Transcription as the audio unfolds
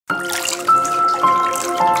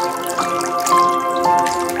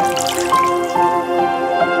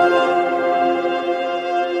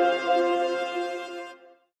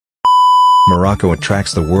Morocco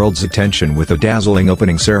attracts the world's attention with a dazzling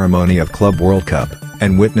opening ceremony of Club World Cup,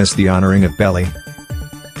 and witness the honoring of Belly.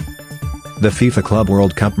 The FIFA Club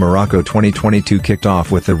World Cup Morocco 2022 kicked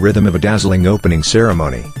off with the rhythm of a dazzling opening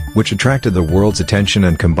ceremony, which attracted the world's attention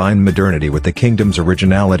and combined modernity with the kingdom's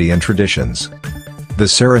originality and traditions. The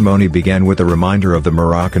ceremony began with a reminder of the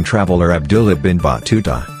Moroccan traveler Abdullah bin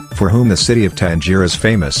Battuta, for whom the city of Tangier is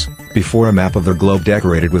famous, before a map of the globe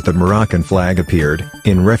decorated with the Moroccan flag appeared,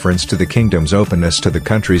 in reference to the kingdom's openness to the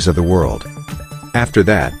countries of the world. After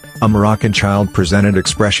that, a Moroccan child presented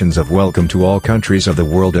expressions of welcome to all countries of the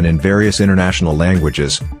world and in various international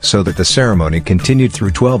languages, so that the ceremony continued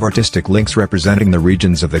through 12 artistic links representing the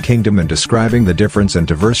regions of the kingdom and describing the difference and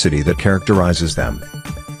diversity that characterizes them.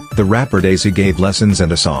 The rapper Daisy gave lessons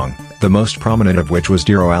and a song, the most prominent of which was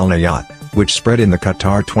Diro Al Nayat, which spread in the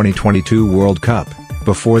Qatar 2022 World Cup,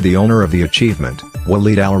 before the owner of the achievement,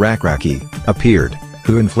 Walid Al-Rakraki, appeared,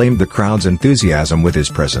 who inflamed the crowd's enthusiasm with his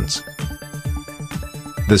presence.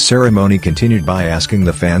 The ceremony continued by asking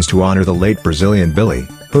the fans to honor the late Brazilian Billy,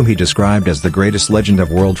 whom he described as the greatest legend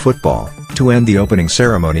of world football, to end the opening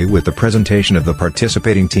ceremony with the presentation of the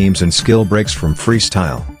participating teams and skill breaks from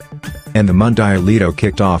freestyle. And the Mundialito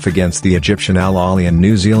kicked off against the Egyptian Al Ahly in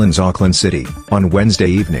New Zealand's Auckland City, on Wednesday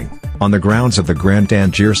evening, on the grounds of the Grand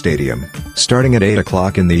Tangier Stadium, starting at 8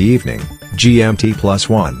 o'clock in the evening,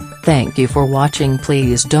 GMT+1. Thank you for watching.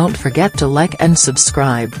 Please don't forget to like and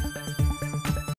subscribe.